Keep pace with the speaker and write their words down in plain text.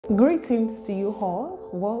Greetings to you all.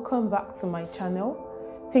 Welcome back to my channel.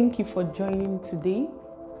 Thank you for joining today.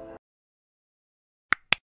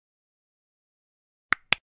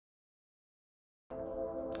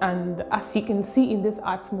 And as you can see in this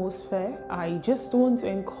atmosphere, I just want to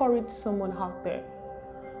encourage someone out there.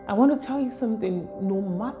 I want to tell you something. No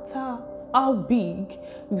matter how big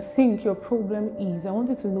you think your problem is, I want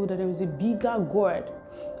you to know that there is a bigger God.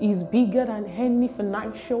 He's bigger than any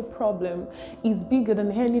financial problem. He's bigger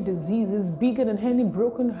than any disease. He's bigger than any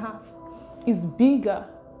broken heart. He's bigger.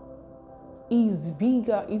 He's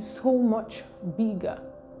bigger. He's so much bigger.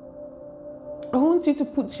 I want you to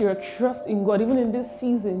put your trust in God, even in this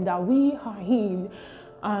season that we are in,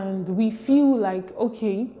 and we feel like,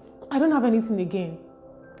 okay, I don't have anything again.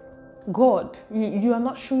 God, you are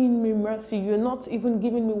not showing me mercy. You're not even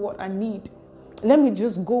giving me what I need. Let me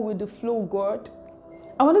just go with the flow, God.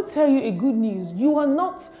 I want to tell you a good news. You are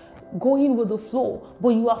not going with the flow, but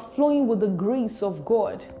you are flowing with the grace of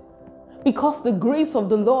God. Because the grace of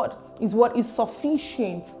the Lord is what is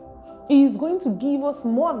sufficient. He is going to give us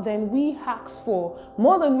more than we ask for,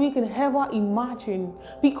 more than we can ever imagine,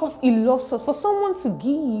 because He loves us. For someone to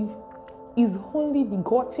give His only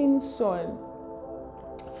begotten Son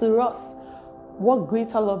to us, what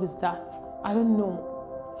greater love is that? I don't know.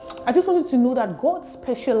 I just wanted to know that God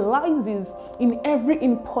specializes in every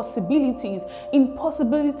impossibilities.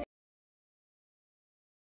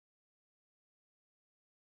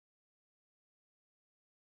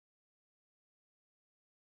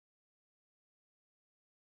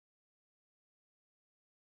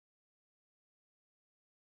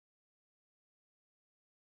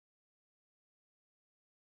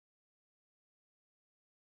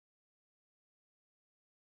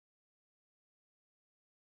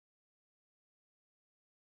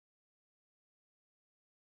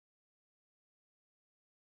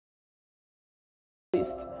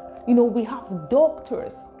 You know, we have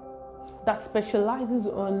doctors that specializes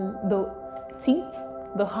on the teeth,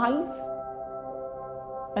 the eyes,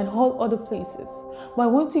 and all other places. But I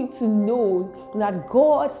want you to know that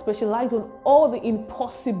God specializes on all the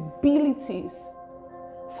impossibilities.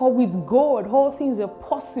 For with God, all things are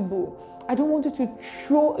possible. I don't want you to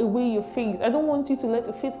throw away your faith. I don't want you to let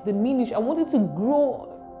your faith diminish. I want you to grow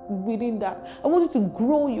within that. I want you to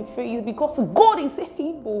grow your faith, because God is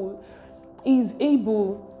able. He is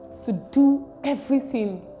able to do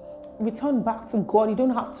everything. Return back to God. You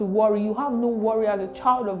don't have to worry. You have no worry as a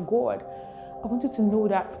child of God. I want you to know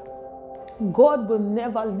that God will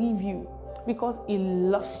never leave you, because He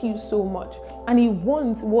loves you so much, and He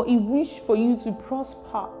wants what He wishes for you to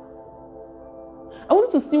prosper. I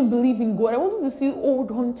want you to still believe in God. I want you to still hold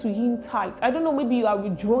on to Him tight. I don't know, maybe you are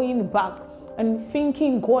withdrawing back and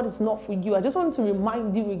thinking God is not for you. I just want to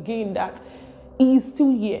remind you again that He is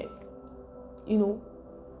still here. You know,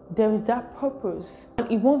 there is that purpose, and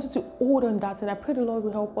He wants you to hold on that, and I pray the Lord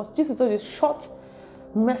will help us. This is a short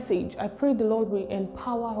message. I pray the Lord will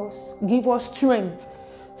empower us, give us strength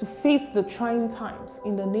to face the trying times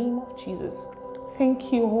in the name of Jesus.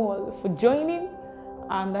 Thank you all for joining,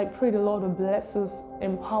 and I pray the Lord will bless us,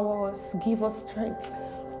 empower us, give us strength,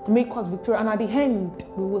 make us victorious, and at the end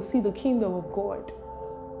we will see the kingdom of God.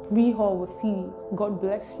 We all will see it. God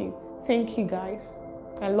bless you. Thank you guys.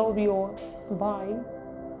 I love you all. Bye.